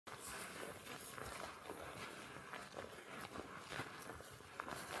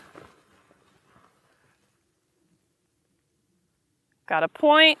Got a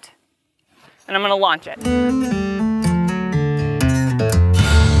point, and I'm gonna launch it.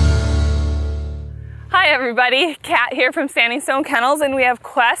 Hi everybody, Kat here from Standing Stone Kennels, and we have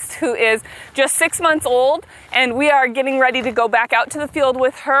Quest, who is just 6 months old, and we are getting ready to go back out to the field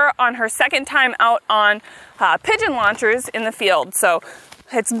with her on her second time out on pigeon launchers in the field. So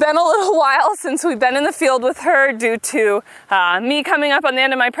it's been a little while since we've been in the field with her due to me coming up on the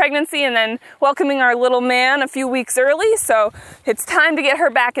end of my pregnancy and then welcoming our little man a few weeks early. So it's time to get her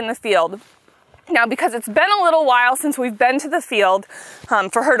back in the field. Now, because it's been a little while since we've been to the field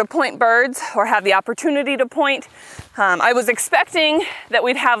for her to point birds or have the opportunity to point, I was expecting that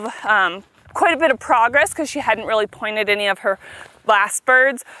we'd have quite a bit of progress because she hadn't really pointed any of her last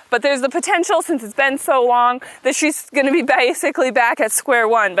birds, but there's the potential, since it's been so long, that she's going to be basically back at square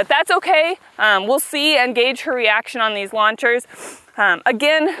one. But that's okay. We'll see and gauge her reaction on these launchers.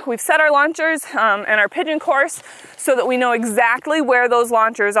 Again, we've set our launchers and our pigeon course so that we know exactly where those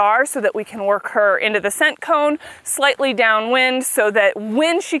launchers are, so that we can work her into the scent cone slightly downwind, so that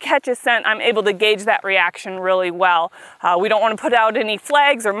when she catches scent, I'm able to gauge that reaction really well. We don't want to put out any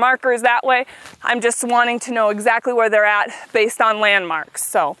flags or markers that way. I'm just wanting to know exactly where they're at based on landmarks.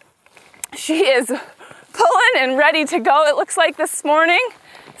 So she is pulling and ready to go, it looks like, this morning.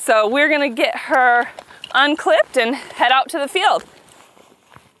 So we're going to get her unclipped and head out to the field.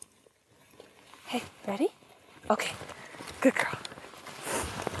 Hey, ready? Okay, good girl.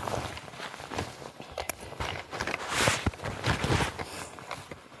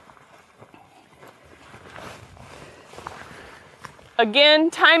 Again,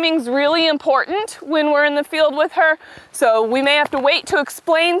 timing's really important when we're in the field with her, so we may have to wait to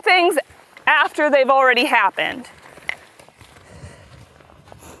explain things after they've already happened.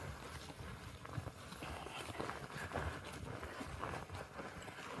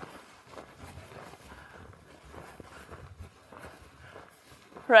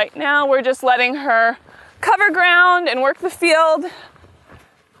 Right now, we're just letting her cover ground and work the field.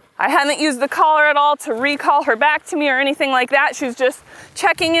 I haven't used the collar at all to recall her back to me or anything like that. She's just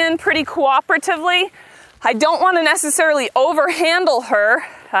checking in pretty cooperatively. I don't want to necessarily overhandle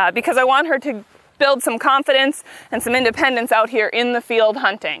her because I want her to build some confidence and some independence out here in the field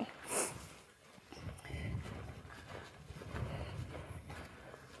hunting.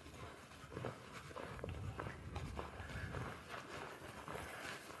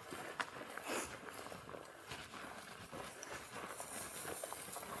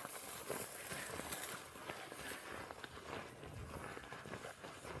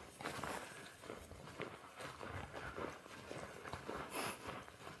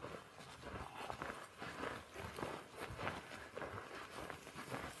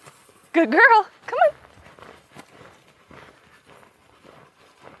 Good girl, come on.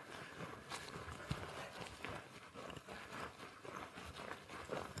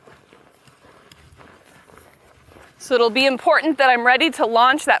 So it'll be important that I'm ready to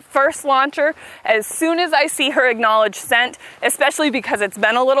launch that first launcher as soon as I see her acknowledge scent, especially because it's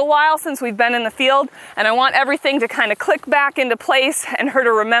been a little while since we've been in the field, and I want everything to kind of click back into place and her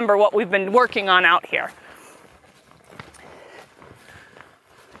to remember what we've been working on out here.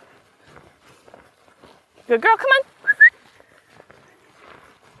 Good girl, come on.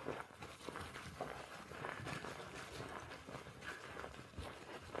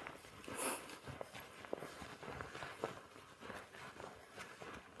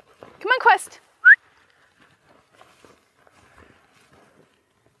 Come on, Quest.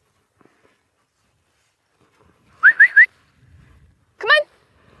 Come on.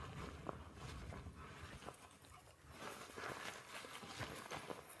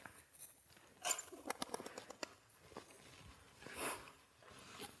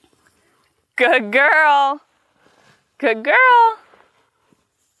 Good girl. Good girl.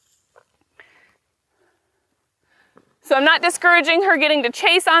 So I'm not discouraging her getting to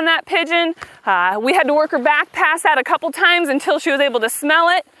chase on that pigeon. We had to work her back past that a couple times until she was able to smell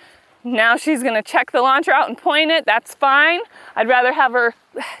it. Now she's gonna check the launcher out and point it. That's fine. I'd rather have her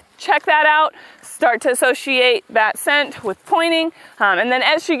check that out, start to associate that scent with pointing, and then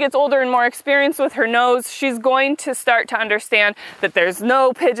as she gets older and more experienced with her nose, she's going to start to understand that there's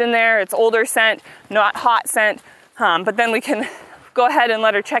no pigeon there, it's older scent, not hot scent, but then we can go ahead and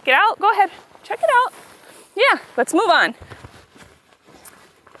let her check it out. Go ahead, check it out. Yeah, let's move on.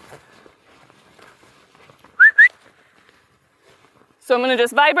 So I'm gonna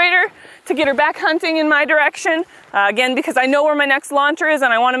just vibrate her to get her back hunting in my direction. Again, because I know where my next launcher is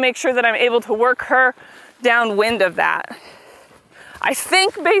and I wanna make sure that I'm able to work her downwind of that. I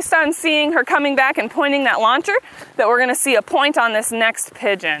think based on seeing her coming back and pointing that launcher that we're gonna see a point on this next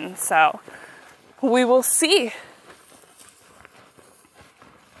pigeon. So we will see.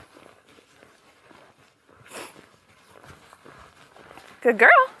 Good girl.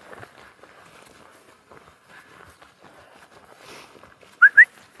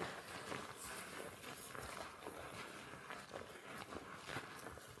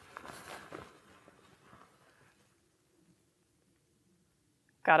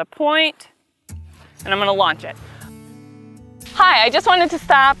 Got a point, and I'm gonna launch it. Hi, I just wanted to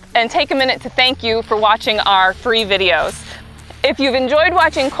stop and take a minute to thank you for watching our free videos. If you've enjoyed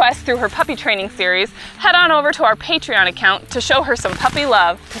watching Quest through her puppy training series, head on over to our Patreon account to show her some puppy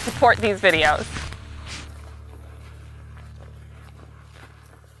love to support these videos.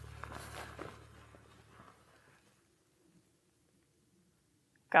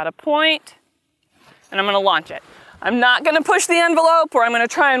 Got a point, and I'm gonna launch it. I'm not gonna push the envelope or I'm gonna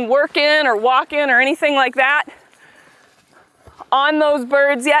try and work in or walk in or anything like that on those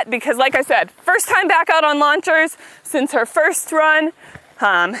birds yet, because like I said, first time back out on launchers since her first run,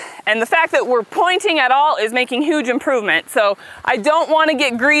 and the fact that we're pointing at all is making huge improvement. So I don't wanna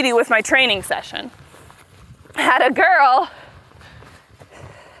get greedy with my training session. Had a girl,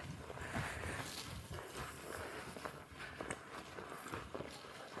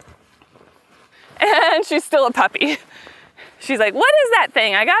 and she's still a puppy. She's like, what is that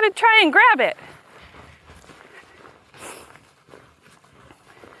thing? I gotta try and grab it.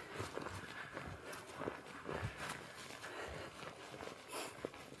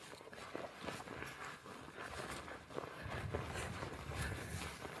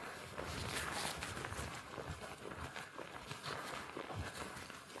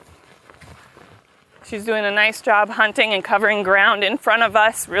 She's doing a nice job hunting and covering ground in front of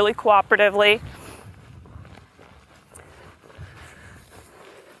us really cooperatively.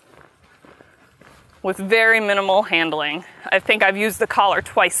 With very minimal handling. I think I've used the collar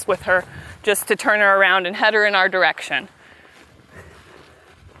twice with her just to turn her around and head her in our direction.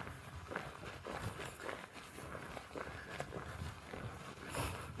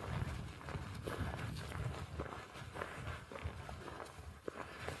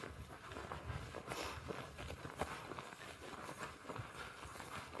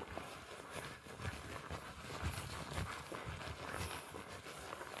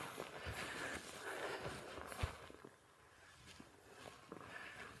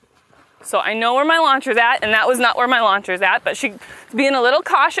 So I know where my launcher's at, and that was not where my launcher's at, but she's being a little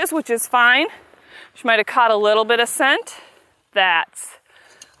cautious, which is fine. She might have caught a little bit of scent. That's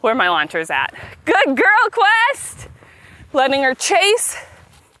where my launcher's at. Good girl, Quest! Letting her chase.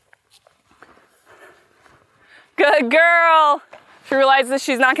 Good girl! She realizes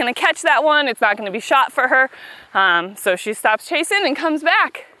she's not gonna catch that one. It's not gonna be shot for her. So she stops chasing and comes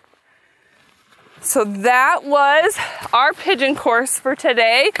back. So that was our pigeon course for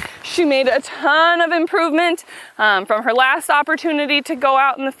today. She made a ton of improvement from her last opportunity to go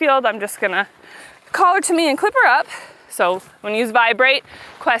out in the field. I'm just gonna call her to me and clip her up. So I'm gonna use vibrate.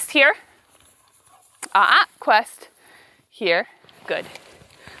 Quest here. Quest here. Good.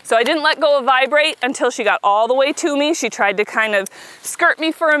 So I didn't let go of vibrate until she got all the way to me. She tried to kind of skirt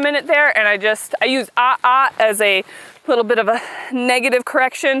me for a minute there, and I used as a little bit of a negative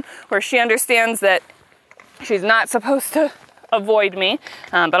correction where she understands that she's not supposed to avoid me,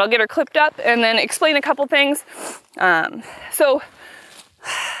 but I'll get her clipped up and then explain a couple things. So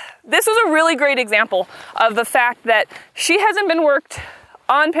this was a really great example of the fact that she hasn't been worked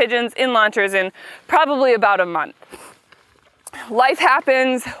on pigeons in launchers in probably about a month. Life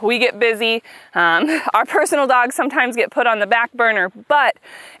happens, we get busy, our personal dogs sometimes get put on the back burner, but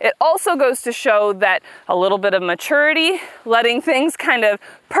it also goes to show that a little bit of maturity, letting things kind of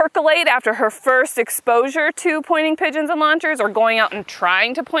percolate after her first exposure to pointing pigeons and launchers, or going out and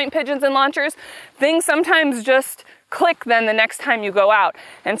trying to point pigeons and launchers, things sometimes just click then the next time you go out.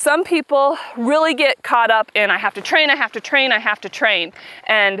 And some people really get caught up in, I have to train, I have to train, I have to train,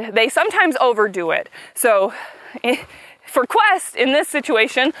 and they sometimes overdo it. So for Quest, in this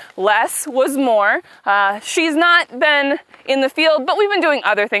situation, less was more. She's not been in the field, but we've been doing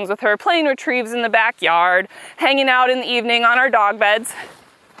other things with her, playing retrieves in the backyard, hanging out in the evening on our dog beds.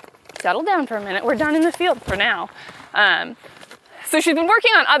 Settle down for a minute, we're done in the field for now. So she's been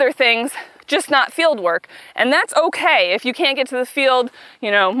working on other things, just not field work, and that's okay if you can't get to the field,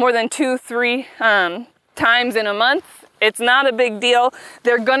 more than 2-3 times in a month. It's not a big deal.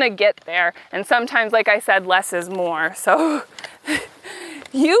 They're gonna get there. And sometimes, like I said, less is more. So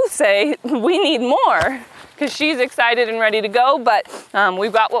you say we need more because she's excited and ready to go, but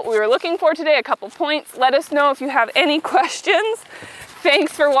we've got what we were looking for today, a couple points. Let us know if you have any questions.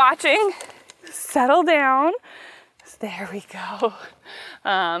 Thanks for watching. Settle down. There we go.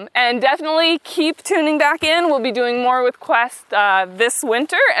 And definitely keep tuning back in. We'll be doing more with Quest this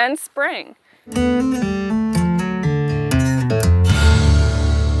winter and spring.